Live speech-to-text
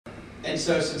And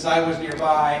so since I was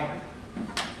nearby,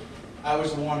 I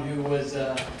was the one who was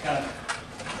kind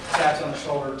of tapped on the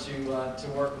shoulder to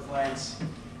work with Lance.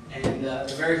 And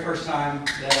the very first time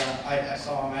that I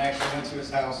saw him, I actually went to his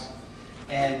house,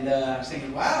 and I was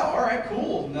thinking, wow, all right,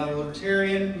 cool, another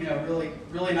Libertarian, you know,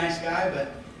 really nice guy,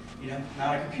 but you know,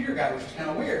 not a computer guy, which was kind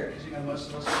of weird because you know most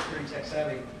of us are pretty tech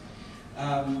savvy.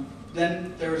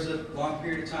 Then there was a long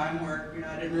period of time where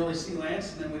I didn't really see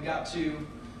Lance, and then we got to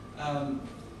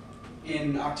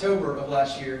in October of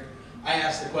last year. I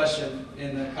asked the question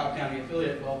in the Cobb County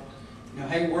affiliate, well,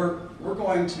 hey, we're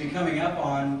going to be coming up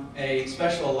on a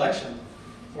special election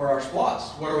for our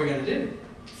SPLOST. What are we going to do?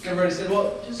 Everybody said,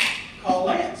 well, just call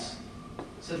Lance. I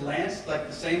said, Lance, like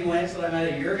the same Lance that I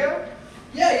met a year ago?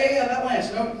 Yeah, that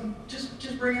Lance. No,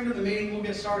 just bring him to the meeting. We'll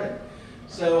get started.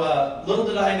 So little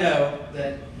did I know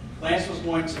that Lance was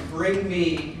going to bring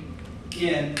me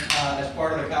in as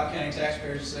part of the Cobb County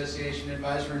Taxpayers Association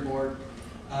Advisory Board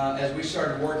as we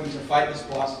started working to fight this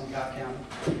SPLOST in Cobb County.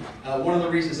 One of the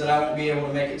reasons that I won't be able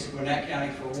to make it to Gwinnett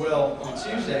County for Will on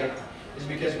Tuesday is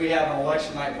because we have an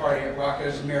election night party at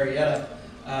Rocco's in Marietta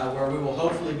where we will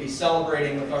hopefully be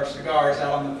celebrating with our cigars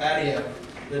out on the patio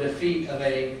the defeat of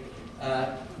a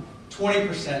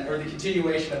 20% or the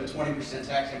continuation of a 20%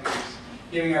 tax increase,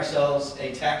 giving ourselves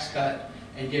a tax cut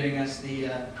and giving us the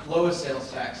lowest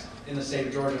sales tax in the state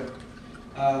of Georgia.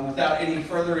 Without any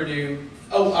further ado,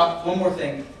 one more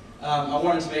thing. I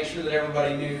wanted to make sure that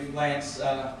everybody knew Lance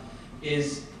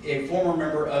is a former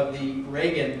member of the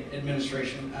Reagan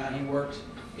administration. He worked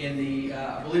in the,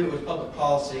 I believe it was public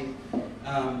policy,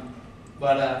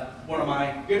 but one of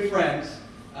my good friends,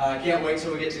 I can't wait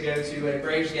till we get to go to a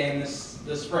Braves game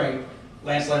this spring,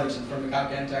 Lance Lamberton from the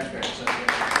Cobb County Taxpayers Association.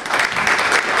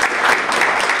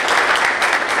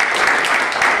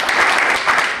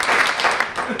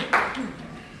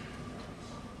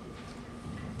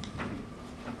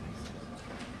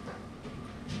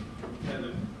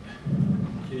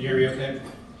 Can you hear me okay?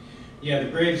 Yeah, the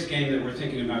Braves game that we're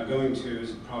thinking about going to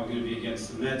is probably going to be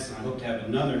against the Mets, and I hope to have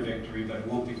another victory, but it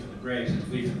won't be for the Braves, it'll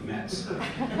be for the Mets.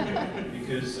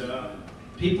 Because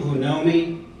people who know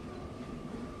me,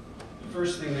 the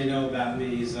first thing they know about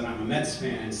me is that I'm a Mets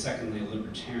fan, and secondly, a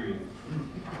Libertarian.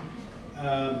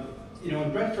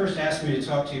 When Brett first asked me to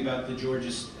talk to you about the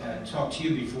talk to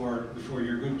you before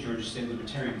your group, Georgia State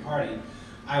Libertarian Party,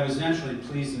 I was naturally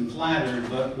pleased and flattered,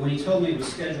 but when he told me it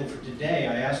was scheduled for today,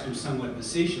 I asked him somewhat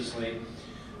facetiously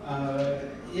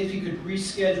if he could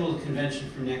reschedule the convention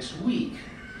for next week.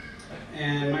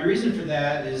 And my reason for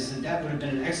that is that that would have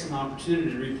been an excellent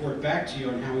opportunity to report back to you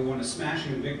on how we won a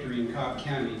smashing victory in Cobb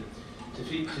County to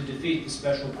defeat the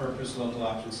special purpose local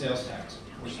option sales tax,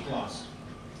 or SPLOST.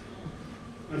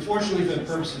 Unfortunately, for the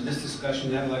purpose of this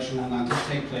discussion, that election will not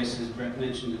take place, as Brett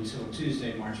mentioned, until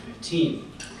Tuesday, March 15th.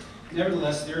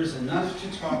 Nevertheless, there is enough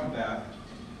to talk about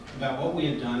what we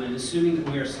have done, and assuming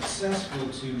that we are successful,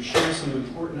 to share some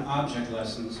important object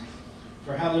lessons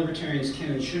for how Libertarians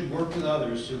can and should work with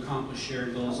others to accomplish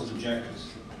shared goals and objectives.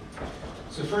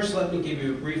 So first, let me give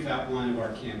you a brief outline of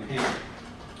our campaign.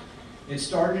 It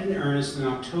started in earnest in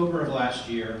October of last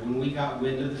year when we got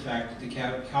wind of the fact that the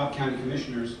Cobb County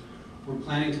Commissioners were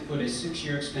planning to put a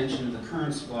 6-year extension of the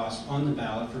current SPLOST on the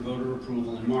ballot for voter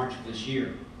approval in March of this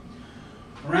year.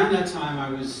 Around that time, I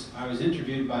was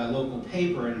interviewed by a local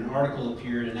paper, and an article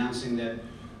appeared announcing that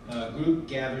a group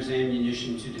gathers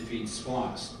ammunition to defeat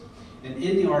SPLOST. And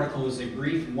in the article was a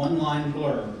brief one-line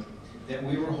blurb that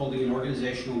we were holding an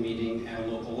organizational meeting at a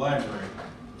local library.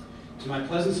 To my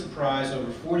pleasant surprise,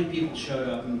 over 40 people showed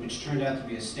up, which turned out to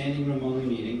be a standing room only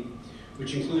meeting,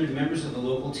 which included members of the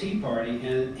local Tea Party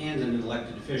and an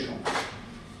elected official.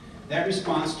 That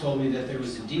response told me that there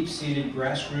was a deep-seated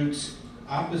grassroots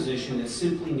opposition that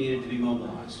simply needed to be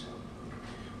mobilized.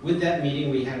 With that meeting,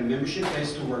 we had a membership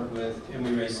base to work with, and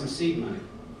we raised some seed money.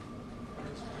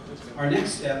 Our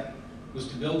next step was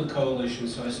to build a coalition,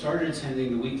 so I started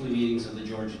attending the weekly meetings of the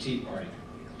Georgia Tea Party,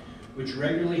 which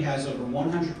regularly has over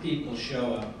 100 people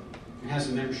show up and has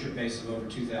a membership base of over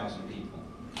 2,000 people.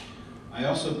 I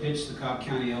also pitched the Cobb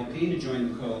County LP to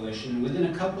join the coalition, and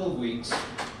within a couple of weeks,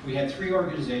 we had 3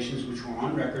 organizations which were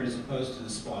on record as opposed to the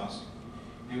SPLOST,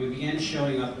 and we began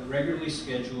showing up at regularly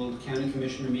scheduled county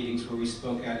commissioner meetings where we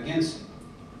spoke out against it.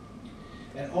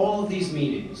 At all of these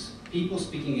meetings, people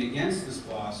speaking against the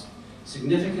SPLOST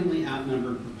significantly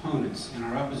outnumbered proponents, and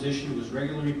our opposition was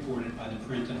regularly reported by the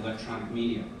print and electronic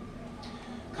media.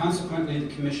 Consequently,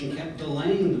 the commission kept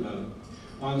delaying the vote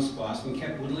on the SPLOST and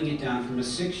kept whittling it down from a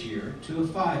 6-year to a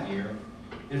 5-year,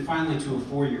 and finally to a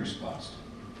 4-year SPLOST.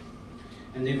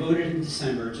 And they voted in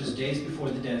December, just days before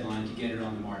the deadline, to get it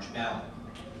on the March ballot.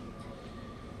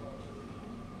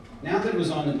 Now that it was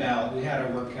on the ballot, we had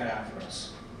our work cut out for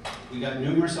us. We got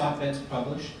numerous op-eds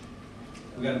published.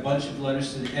 We got a bunch of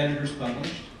letters to the editors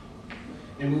published.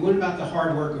 And we went about the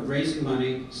hard work of raising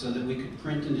money so that we could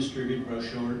print and distribute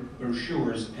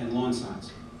brochures and lawn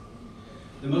signs.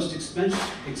 The most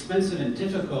expensive and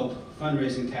difficult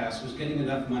fundraising task was getting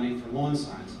enough money for lawn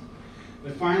signs.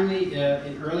 But finally,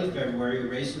 in early February, we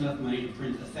raised enough money to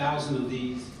print 1,000 of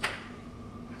these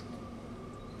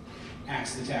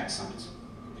Axe the Tax signs.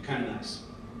 They're kind of nice.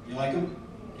 You like them?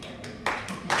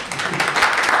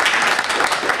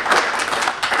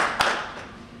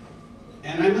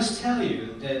 And I must tell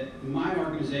you that my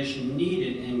organization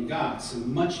needed and got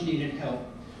some much needed help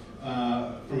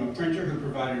from a printer who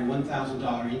provided a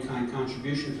 $1,000 in-kind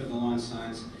contribution for the lawn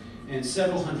signs and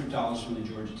several $100s from the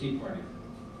Georgia Tea Party.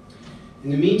 In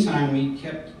the meantime, we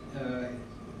kept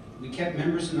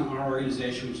members in our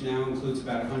organization, which now includes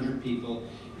about 100 people,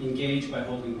 engaged by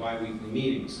holding bi-weekly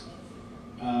meetings.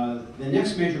 The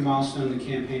next major milestone in the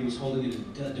campaign was holding a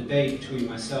debate between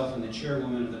myself and the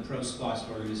chairwoman of the SPLOST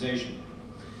organization.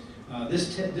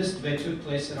 This debate took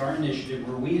place at our initiative,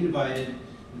 where we invited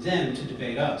them to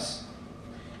debate us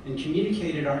and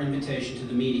communicated our invitation to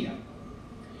the media.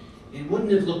 It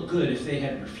wouldn't have looked good if they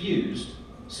had refused,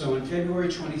 so on February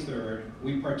 23rd,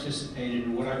 we participated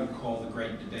in what I would call the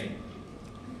Great Debate.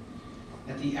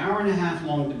 At the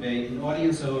hour-and-a-half-long debate, an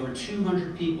audience of over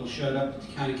 200 people showed up at the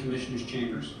County Commissioner's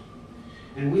chambers,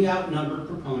 and we outnumbered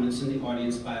proponents in the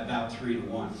audience by about 3 to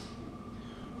 1.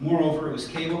 Moreover, it was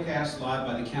cablecast live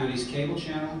by the county's cable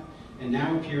channel and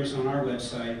now appears on our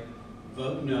website,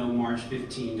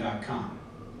 VoteNoMarch15.com.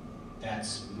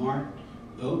 That's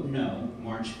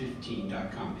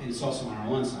VoteNoMarch15.com, and it's also on our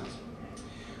lawn signs.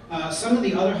 Some of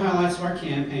the other highlights of our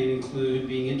campaign include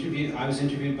being interviewed. I was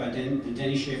interviewed by the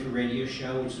Denny Schaefer radio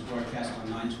show, which is broadcast on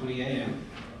 9:20 a.m.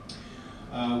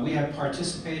 We have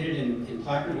participated in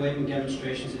placard waving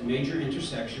demonstrations at major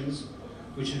intersections,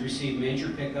 which have received major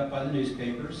pickup by the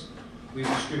newspapers. We've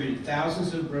distributed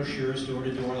thousands of brochures door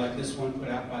to door, like this one put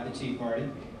out by the Tea Party.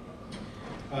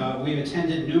 We've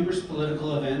attended numerous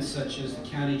political events, such as the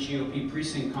County GOP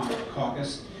Precinct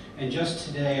Caucus, and just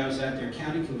today I was at their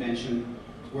county convention,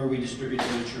 where we distribute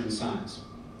literature and signs.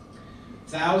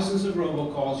 Thousands of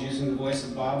robocalls using the voice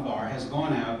of Bob Barr has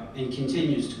gone out and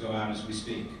continues to go out as we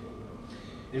speak.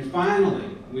 And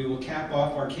finally, we will cap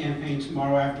off our campaign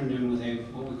tomorrow afternoon with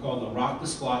what we call the Rock the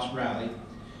SPLOST rally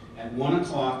at 1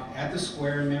 o'clock at the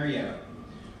Square in Marietta,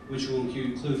 which will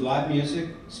include live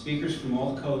music, speakers from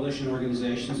all the coalition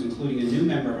organizations, including a new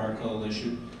member of our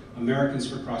coalition, Americans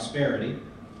for Prosperity,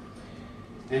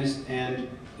 and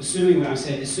assuming we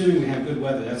have good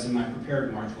weather, that's in my prepared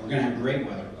remarks, we're going to have great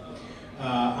weather.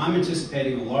 I'm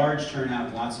anticipating a large turnout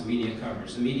and lots of media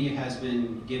coverage. The media has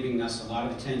been giving us a lot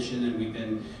of attention, and we've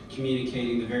been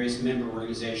communicating the various member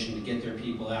organizations to get their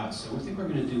people out. So we think we're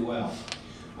going to do well.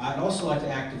 I'd also like to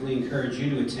actively encourage you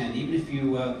to attend, even if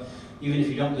you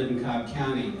don't live in Cobb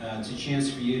County. It's a chance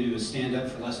for you to stand up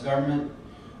for less government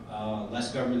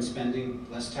spending,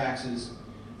 less taxes,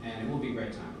 and it will be a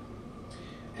great time.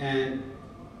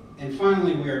 And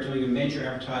finally, we are doing a major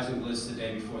advertising blitz the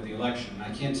day before the election.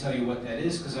 I can't tell you what that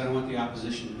is because I don't want the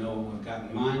opposition to know what we've got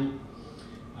in mind.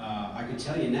 I could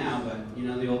tell you now, but you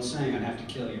know the old saying, I'd have to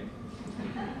kill you.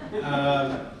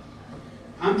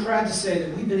 I'm proud to say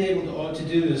that we've been able to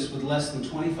do this with less than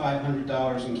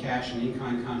 $2,500 in cash and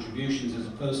in-kind contributions, as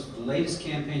opposed to the latest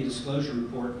campaign disclosure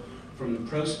report from the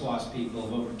pro-SPLOST people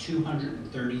of over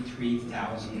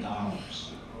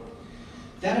 $233,000.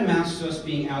 That amounts to us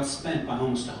being outspent by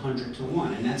almost 100 to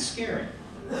 1, and that's scary.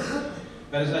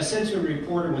 But as I said to a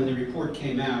reporter when the report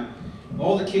came out,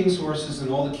 all the king's horses and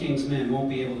all the king's men won't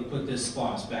be able to put this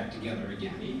SPLOST back together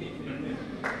again.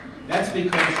 That's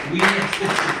because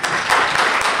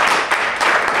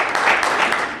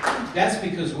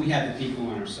we have the people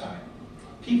on our side.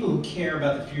 People who care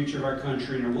about the future of our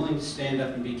country and are willing to stand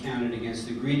up and be counted against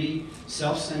the greedy,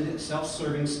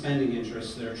 self-serving spending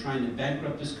interests that are trying to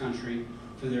bankrupt this country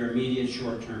for their immediate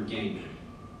short-term gain.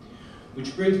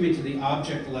 Which brings me to the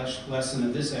object lesson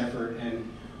of this effort and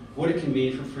what it can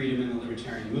mean for freedom in the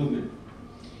libertarian movement.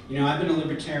 You know, I've been a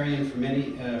libertarian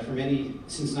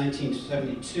since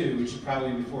 1972, which is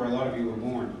probably before a lot of you were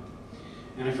born.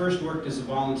 And I first worked as a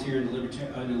volunteer in the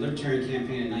Libertarian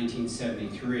campaign in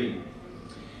 1973.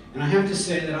 And I have to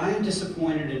say that I am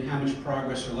disappointed in how much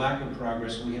progress or lack of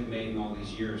progress we have made in all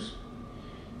these years.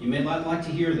 You may not like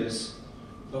to hear this,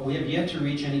 but we have yet to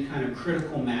reach any kind of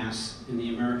critical mass in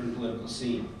the American political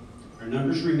scene. Our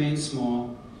numbers remain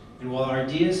small, and while our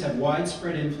ideas have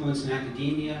widespread influence in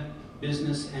academia,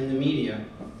 business, and the media,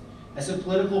 as a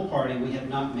political party, we have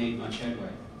not made much headway.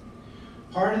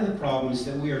 Part of the problem is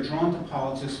that we are drawn to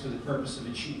politics for the purpose of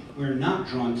achieving. We're not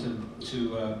drawn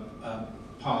to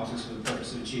politics for the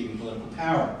purpose of achieving political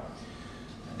power.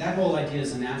 That whole idea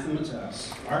is anathema to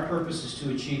us. Our purpose is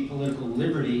to achieve political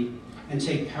liberty and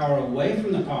take power away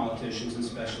from the politicians and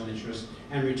special interests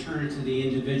and return it to the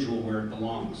individual where it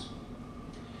belongs.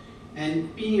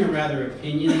 And being a rather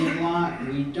opinionated lot,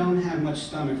 we don't have much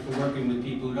stomach for working with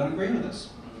people who don't agree with us.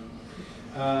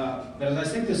 But as I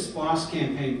think this SPLOST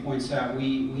campaign points out,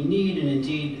 we need and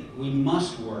indeed we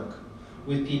must work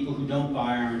with people who don't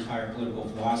buy our entire political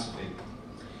philosophy.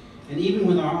 And even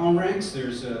with our own ranks,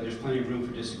 there's plenty of room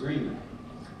for disagreement.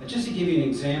 Just to give you an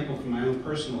example from my own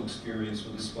personal experience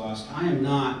with the SPLOST, I am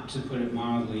not, to put it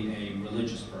mildly, a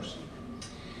religious person.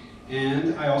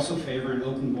 And I also favor an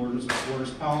open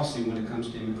borders policy when it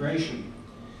comes to immigration.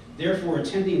 Therefore,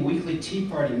 attending weekly Tea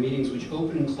Party meetings which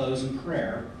open and close in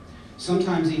prayer,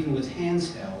 sometimes even with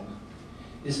hands held,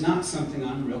 is not something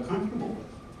I'm real comfortable with.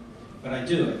 But I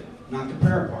do it, not the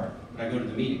prayer part, but I go to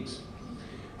the meetings.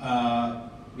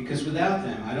 Because without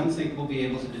them, I don't think we'll be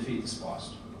able to defeat the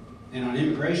SPLOST. And on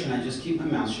immigration, I just keep my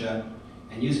mouth shut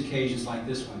and use occasions like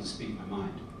this one to speak my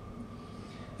mind.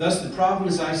 Thus, the problem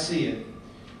as I see it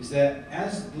is that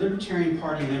as Libertarian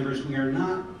Party members, we are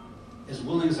not as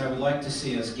willing as I would like to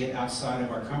see us get outside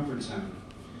of our comfort zone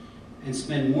and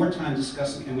spend more time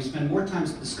discussing, and we spend more time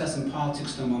discussing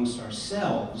politics amongst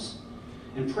ourselves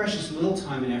and precious little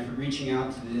time and effort reaching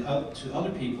out to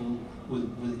other people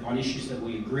on issues that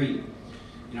we agree.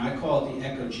 You know, I call it the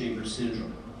echo chamber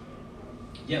syndrome.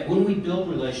 Yet when we build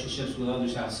relationships with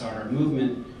others outside our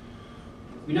movement,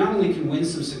 we not only can win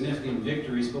some significant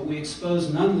victories, but we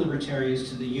expose non-libertarians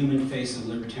to the human face of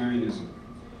libertarianism.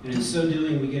 And in so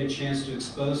doing, we get a chance to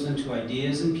expose them to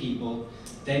ideas and people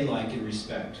they like and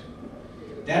respect.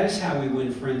 That is how we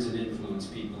win friends and influence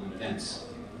people in events.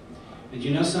 And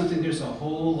you know something? There's a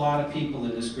whole lot of people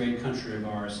in this great country of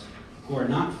ours who are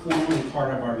not formally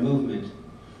part of our movement,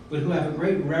 but who have a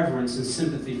great reverence and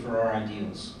sympathy for our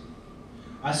ideals.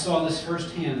 I saw this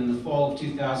firsthand in the fall of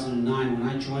 2009 when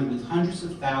I joined with hundreds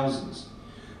of thousands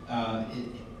at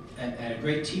a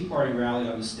great Tea Party rally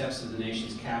on the steps of the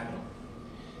nation's capital.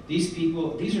 These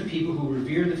are people who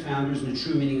revere the founders and the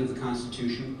true meaning of the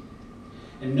Constitution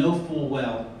and know full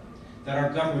well that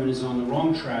our government is on the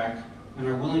wrong track and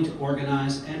are willing to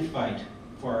organize and fight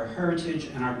for our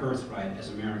heritage and our birthright as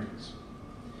Americans.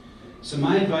 So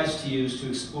my advice to you is to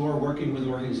explore working with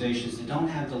organizations that don't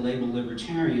have the label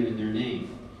libertarian in their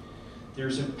name.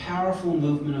 There's a powerful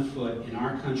movement afoot in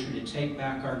our country to take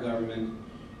back our government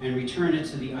and return it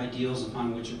to the ideals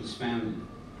upon which it was founded.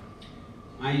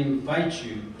 I invite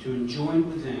you to join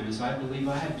with them, as I believe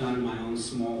I have done in my own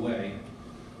small way,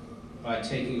 by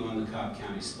taking on the Cobb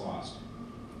County SPLOST.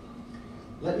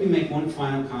 Let me make one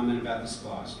final comment about the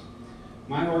SPLOST.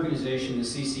 My organization, the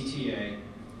CCTA,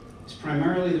 is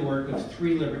primarily the work of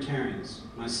 3 libertarians,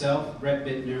 myself, Brett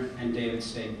Bittner, and David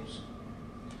Staples.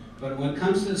 But when it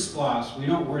comes to the SPLOST, we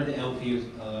don't wear the LP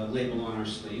label on our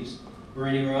sleeves, or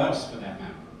anywhere else for that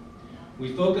matter.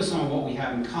 We focus on what we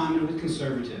have in common with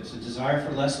conservatives, a desire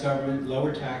for less government,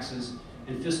 lower taxes,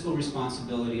 and fiscal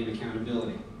responsibility and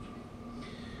accountability.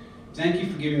 Thank you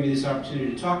for giving me this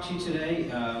opportunity to talk to you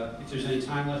today. If there's any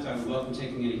time left, I would welcome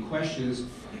taking any questions.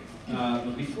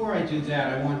 But before I do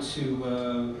that, I want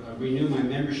to renew my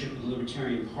membership with the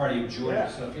Libertarian Party of Georgia. Yeah.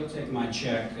 So if you'll take my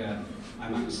check,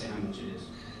 I'm not going to say how much it is.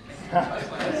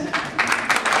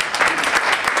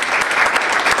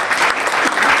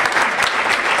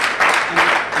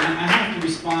 And I have to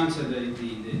respond to the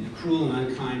cruel and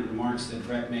unkind remarks that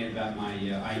Brett made about my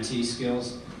IT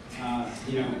skills.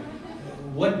 You know,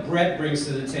 what Brett brings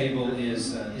to the table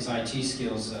is his IT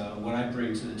skills. What I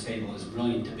bring to the table is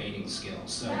brilliant debating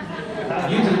skills. So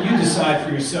you decide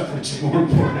for yourself which is more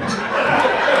important.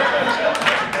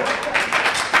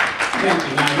 Thank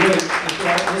you. Now, really,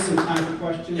 there's some time for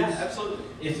questions. Yeah, absolutely.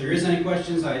 If there is any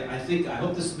questions, I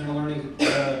hope this has been a learning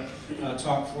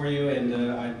talk for you, and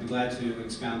I'd be glad to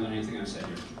expound on anything I've said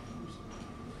here.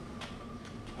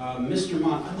 Mr.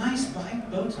 Mott, a nice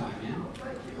bow tie, man. I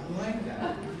like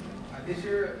that. Is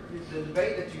the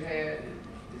debate that you had,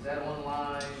 is that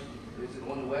online? Is it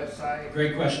on the website?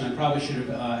 Great question. I probably should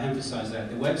have emphasized that.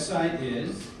 The website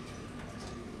is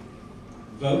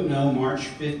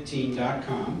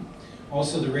votenomarch15.com.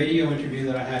 Also, the radio interview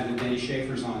that I had with Danny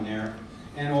Schaefer's on there,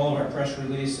 and all of our press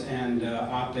release and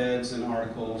op-eds and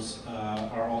articles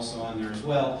are also on there as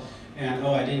well. And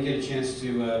I didn't get a chance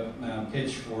to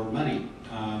pitch for money.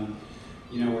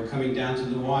 You know, we're coming down to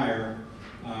the wire.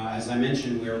 As I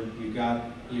mentioned, we're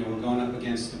going up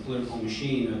against the political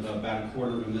machine of about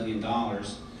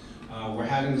 $250,000. We're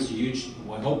having this huge,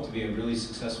 what I hope to be a really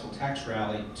successful tax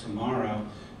rally tomorrow,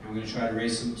 and we're going to try to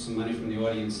raise some money from the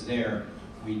audience there.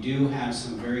 We do have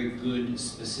some very good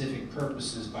specific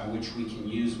purposes by which we can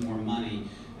use more money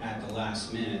at the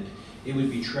last minute. It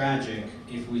would be tragic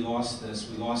if we lost this.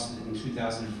 We lost it in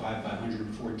 2005 by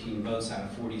 114 votes out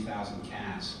of 40,000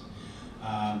 cast.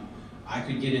 I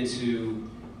could get into,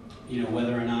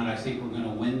 whether or not I think we're going to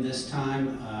win this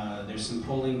time. There's some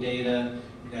polling data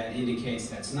that indicates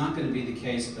that's not going to be the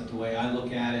case, but the way I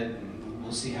look at it, and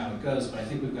we'll see how it goes, but I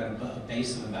think we've got a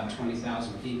base of about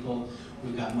 20,000 people.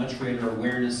 We've got much greater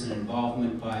awareness and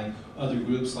involvement by other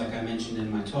groups, like I mentioned in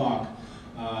my talk.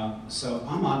 So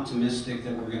I'm optimistic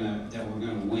that we're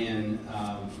gonna win.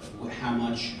 How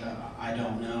much I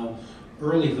don't know.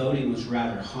 Early voting was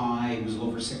rather high. It was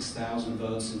over 6,000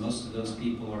 votes, and most of those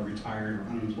people are retired or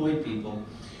unemployed people.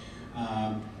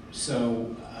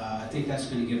 So I think that's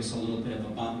going to give us a little bit of a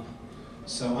bump.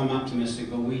 So I'm optimistic,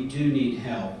 but we do need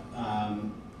help.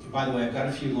 By the way, I've got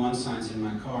a few lawn signs in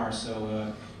my car,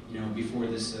 so before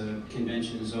this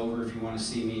convention is over, if you want to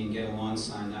see me and get a lawn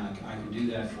sign, I can do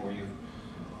that for you.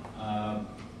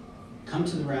 Come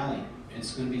to the rally.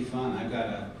 It's going to be fun. I've got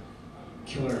a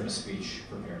killer of a speech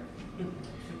prepared.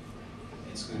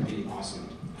 It's going to be awesome.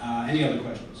 Any other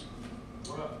questions?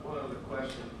 One other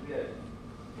question. We had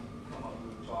come up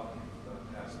with talking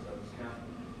past Douglas County.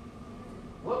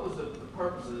 What was the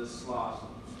purpose of this SPLOST?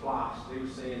 They were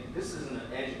saying this isn't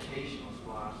an educational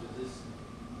SPLOST. Is this?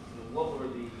 What were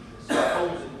the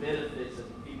supposed benefits that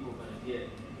the people are going to get?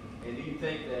 And do you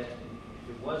think that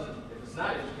if it's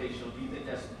not educational, do you think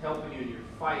that's helping you in your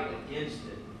fight against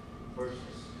it versus?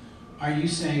 Are you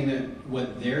saying that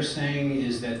what they're saying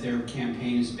is that their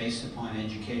campaign is based upon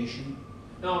education?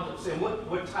 No, I'm saying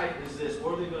what type is this?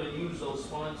 What are they going to use those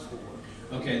funds for?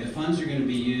 Okay, the funds are going to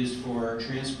be used for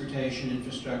transportation,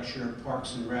 infrastructure,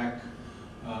 parks and rec.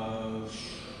 No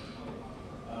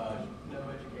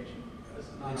education.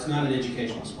 It's not an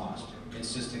educational SPLOST.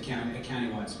 It's just a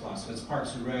countywide SPLOST. So it's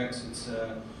parks and recs. It's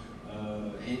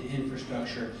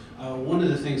infrastructure. One of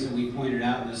the things that we pointed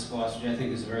out in this SPLOST, which I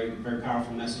think is a very, very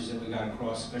powerful message that we got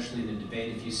across, especially in the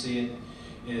debate, if you see it,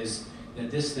 is that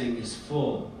this thing is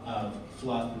full of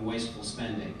fluff and wasteful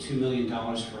spending. $2 million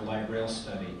for a light rail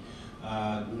study,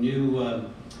 new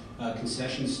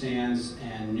concession stands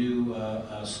and new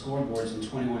scoreboards in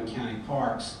 21 county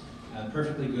parks.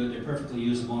 Perfectly good, they're perfectly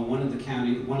usable, and one of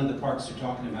the parks they're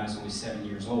talking about is only 7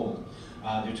 years old.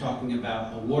 They're talking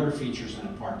about water features in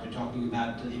a park. They're talking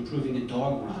about improving a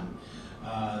dog run.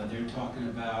 They're talking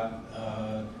about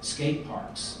skate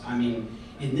parks. I mean,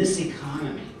 in this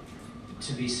economy,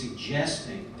 to be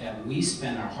suggesting that we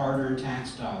spend our hard-earned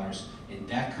tax dollars in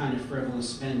that kind of frivolous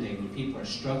spending when people are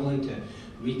struggling to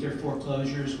meet their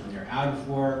foreclosures, when they're out of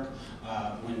work,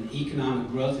 when economic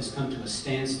growth has come to a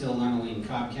standstill not only in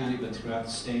Cobb County but throughout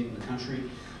the state and the country,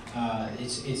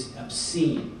 it's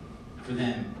obscene for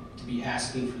them to be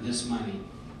asking for this money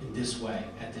in this way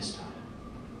at this time.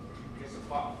 I guess a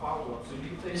follow-up. So do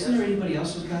you think Isn't there anybody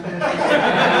else who's got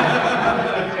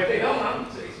that? if they don't, I'm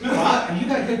No, you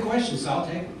got good questions, so I'll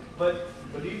take them. But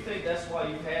do you think that's why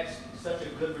you've had such a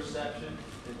good reception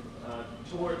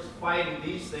towards fighting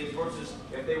these things versus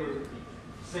if they were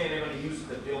saying they're going to use it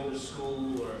to build a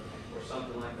school or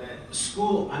something like that?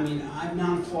 School, I mean, I've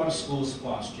not fought a school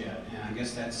SPLOST yet, and I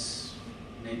guess that's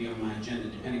maybe on my agenda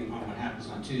depending upon what happens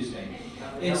on Tuesday.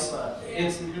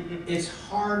 It's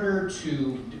harder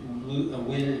to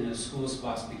win in a school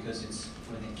SPLOST because it's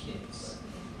for the kids,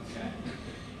 okay?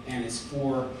 And it's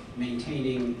for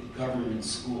maintaining government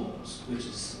schools, which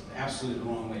is absolutely the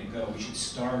wrong way to go. We should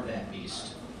starve that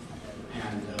beast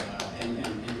and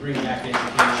bring back education.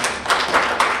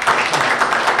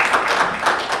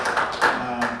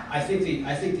 I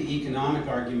think the economic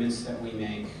arguments that we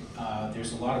make,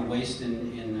 there's a lot of waste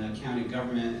in county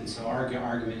government, and so our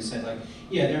argument is that, like,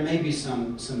 yeah, there may be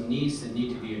some needs that need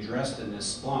to be addressed in this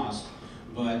SPLOST,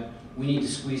 but we need to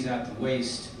squeeze out the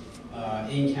waste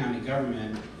in county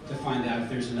government to find out if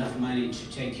there's enough money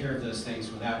to take care of those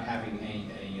things without having a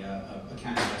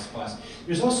county-wide SPLOST.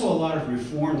 There's also a lot of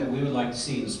reform that we would like to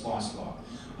see in the SPLOST law.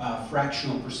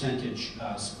 Fractional percentage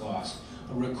SPLOST,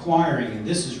 requiring, and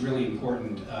this is really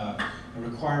important,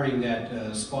 requiring that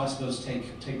SPLOST votes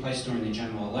take place during the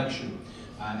general election.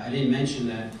 I didn't mention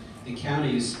that the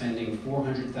county is spending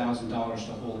 $400,000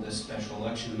 to hold this special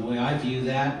election. And the way I view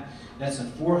that, that's a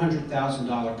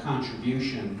 $400,000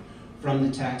 contribution from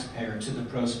the taxpayer to the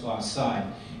pro-SPLOST side.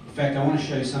 In fact, I want to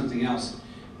show you something else.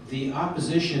 The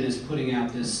opposition is putting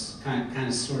out this kind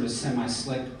of sort of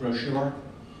semi-slick brochure.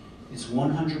 It's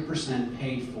 100%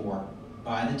 paid for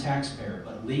by the taxpayer,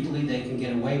 but legally they can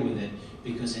get away with it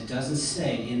because it doesn't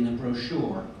say in the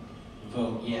brochure,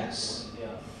 vote yes.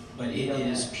 But it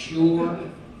is pure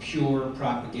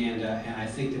propaganda, and I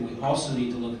think that we also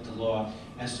need to look at the law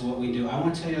as to what we do. I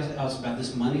want to tell you else about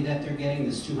this money that they're getting,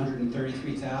 this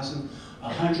 $233,000.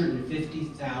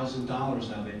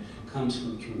 $150,000 of it comes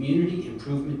from community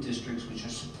improvement districts which are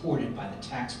supported by the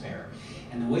taxpayer.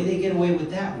 And the way they get away with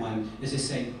that one is they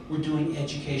say, we're doing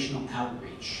educational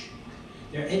outreach.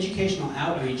 Their educational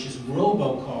outreach is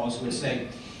robocalls which say,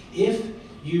 if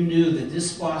you knew that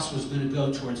this SPLOST was going to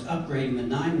go towards upgrading the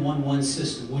 911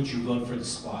 system, would you vote for the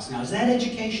SPLOST? Now, is that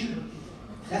education?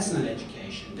 That's not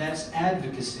education. That's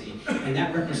advocacy, and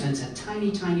that represents a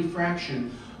tiny, tiny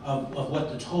fraction of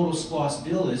what the total SPLOST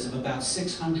bill is of about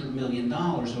 $600 million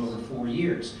over 4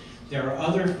 years. There are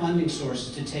other funding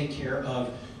sources to take care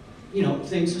of,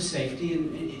 things of safety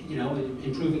and,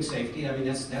 improving safety. I mean,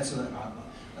 that's a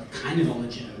kind of a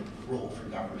legitimate role for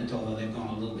government, although they've gone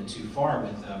a little bit too far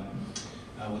with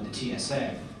the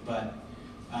TSA. But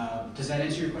does that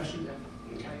answer your question? Yeah.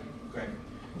 Okay, great.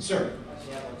 Sir?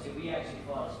 Actually, I want to. We actually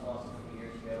fought a SPLOST a couple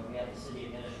years ago. We had the city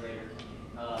administrator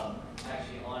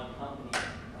actually on company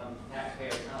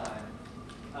taxpayer time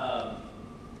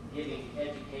giving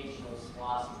educational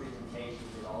SPLOST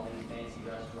presentations at all these fancy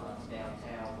restaurants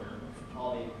downtown where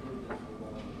all the improvements were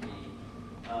going to be.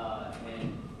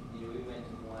 And we went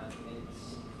to one, and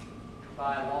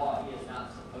by law, he is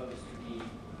not supposed to be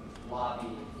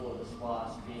lobbying for the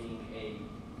SPLOST, being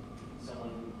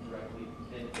someone who directly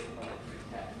benefits from it through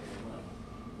taxpayer money.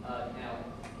 Now,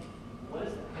 what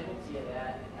is the penalty of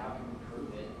that, and how can we prove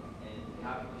it, and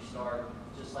how can we start,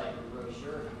 just like the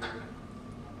brochure here?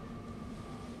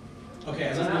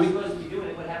 Okay, they're not supposed to be doing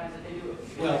it. What happens if they do it?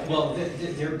 Well,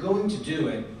 they're going to do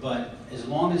it, but as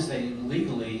long as they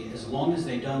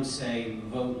don't say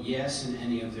vote yes in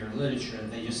any of their literature,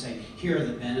 they just say here are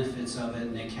the benefits of it,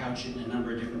 and they couch it in a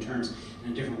number of different terms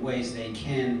and in different ways, they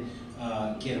can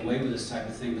get away with this type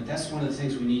of thing. But that's one of the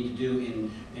things we need to do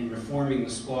in reforming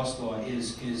the SPLOST law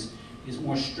is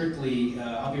more strictly.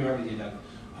 I'll be right with you, Doug.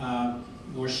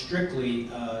 More strictly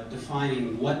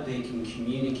defining what they can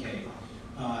communicate.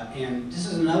 And this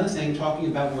is another thing, talking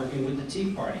about working with the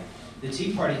Tea Party. The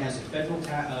Tea Party has a federal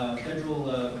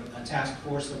task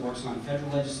force that works on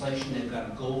federal legislation. They've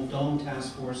got a Gold Dome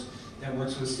task force that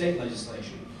works on state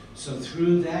legislation. So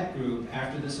through that group,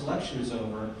 after this election is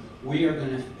over, we are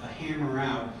going to hammer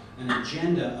out an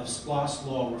agenda of SPLOST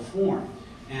law reform.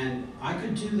 And I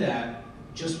could do that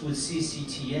just with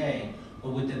CCTA,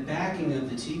 but with the backing of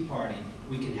the Tea Party,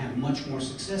 we can have much more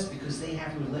success because they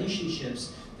have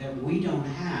relationships that we don't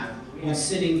have with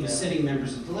sitting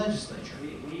members of the legislature.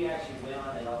 We actually went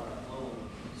on it on our own,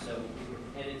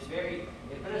 and it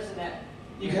put us in that.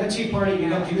 You got a Tea Party? Do you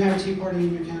have a Tea Party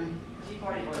in your county? Tea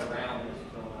Party went around when it was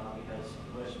going on because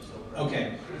Bush was so. Okay,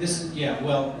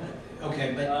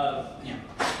 but yeah.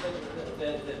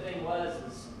 The thing was,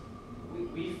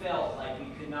 we felt like we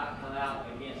could not come out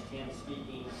against him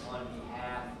speaking on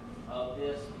behalf of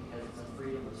this because it's a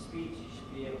freedom of speech. You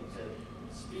should be able to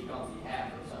speak on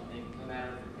behalf of something, no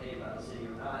matter if you're paid by the city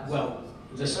or not. Well,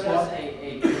 so as a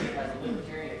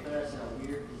libertarian, it put us in a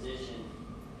weird position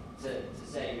to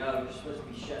say, no, you're supposed to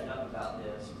be shutting up about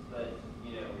this, but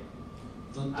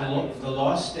the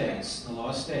law states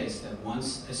that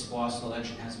once a SPLOST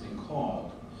election has been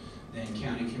called, then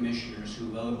county commissioners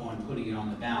who vote on putting it on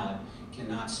the ballot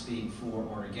cannot speak for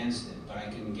or against it. But I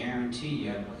can guarantee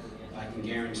you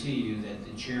that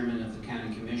the chairman of the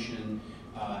county commission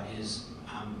is,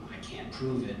 I can't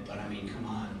prove it, but I mean, come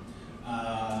on.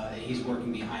 He's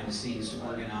working behind the scenes to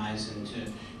organize and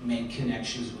to make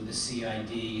connections with the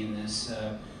CID and this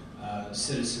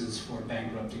Citizens for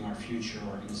Bankrupting Our Future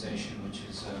organization, which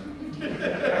is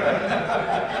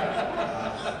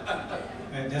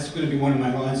that's going to be one of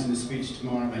my lines in the speech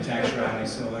tomorrow at my tax rally.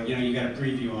 So you got a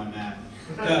preview on that.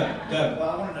 Doug. Well,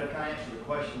 I wanted to kind of answer the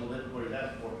question a little bit what it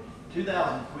asked for.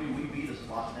 2003, we beat a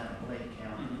SPLOST down in Clayton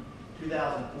County.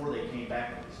 2004, they came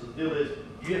back. So the deal is,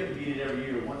 you have to beat it every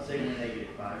year. Once they win, they get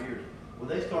it 5 years. Well,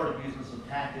 they started using some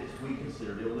tactics we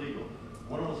considered illegal.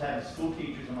 One of them was having school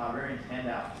teachers and librarians hand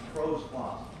out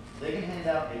pro-SPLOST. They can hand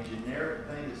out a generic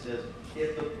thing that says,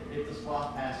 if the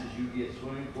SPLOST passes, you get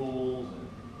swimming pools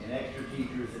and extra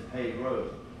teachers that pave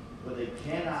roads. But they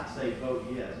cannot say vote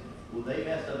yes. Well, they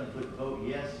messed up and put vote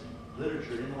yes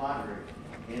literature in the library.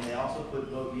 And they also put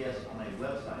vote yes on a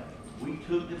website. We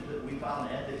took them to, we filed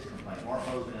an ethics complaint. Mark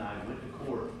Mosley and I went to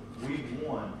court. We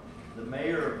won. The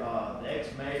mayor, the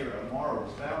ex-mayor of Morrow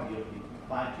was found guilty,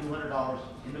 fined $200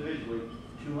 individually,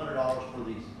 $200 for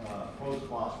these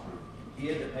pro-SPLOST group. He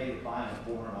had to pay the fine of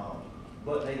 $400.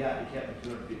 but they kept a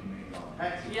 $250 million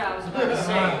tax. Yeah, I was about to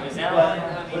say, is that But, what,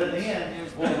 I mean, but at the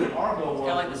end, what our goal it's was.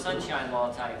 kind of like the sunshine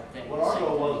law type thing. What our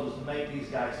goal was to make these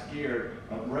guys scared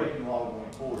of breaking law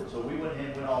going forward. So we went ahead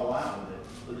and went all out with it.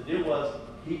 But the deal was,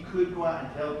 he could go out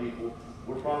and tell people,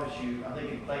 we'll promise you, I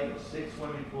think in Clayton, 6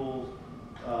 swimming pools,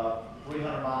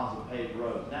 300 miles of paved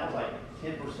roads. And that was like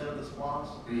 10% of the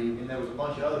SPLOST, and there was a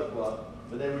bunch of other clubs,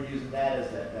 but they were using that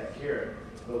as that carrot.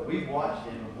 But we watched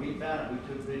him, and we found it, we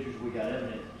took pictures, we got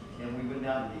evidence, and we went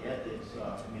down to the ethics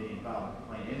committee and filed a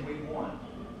complaint, and we won.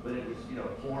 But it was,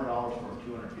 $400 for $250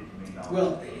 million.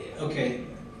 Well, okay,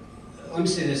 let me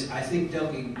say this. I think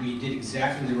that we did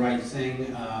exactly the right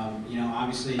thing.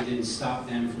 Obviously it didn't stop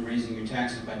them from raising your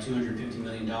taxes by $250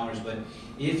 million, but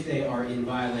if they are in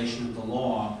violation of the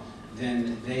law,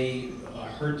 then they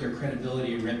hurt their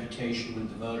credibility and reputation with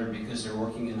the voter because they're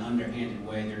working in an underhanded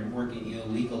way, they're working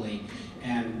illegally.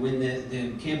 And when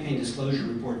the campaign disclosure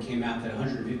report came out that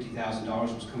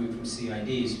 $150,000 was coming from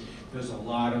CIDs, there was a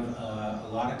lot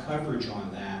of coverage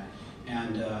on that.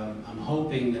 And I'm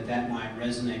hoping that might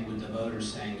resonate with the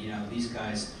voters saying, these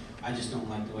guys, I just don't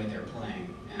like the way they're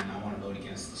playing, and I want to vote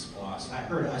against the SPLOST.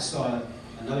 I saw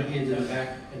another hand in the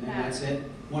back, and then that's it.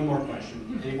 One more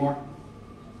question. Any more?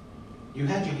 You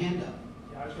had your hand up.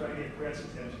 Yeah, I was trying to get Brett's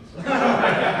attention. So.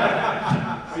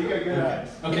 You got good eyes.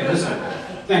 Okay, listen.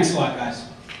 Thanks a lot, guys.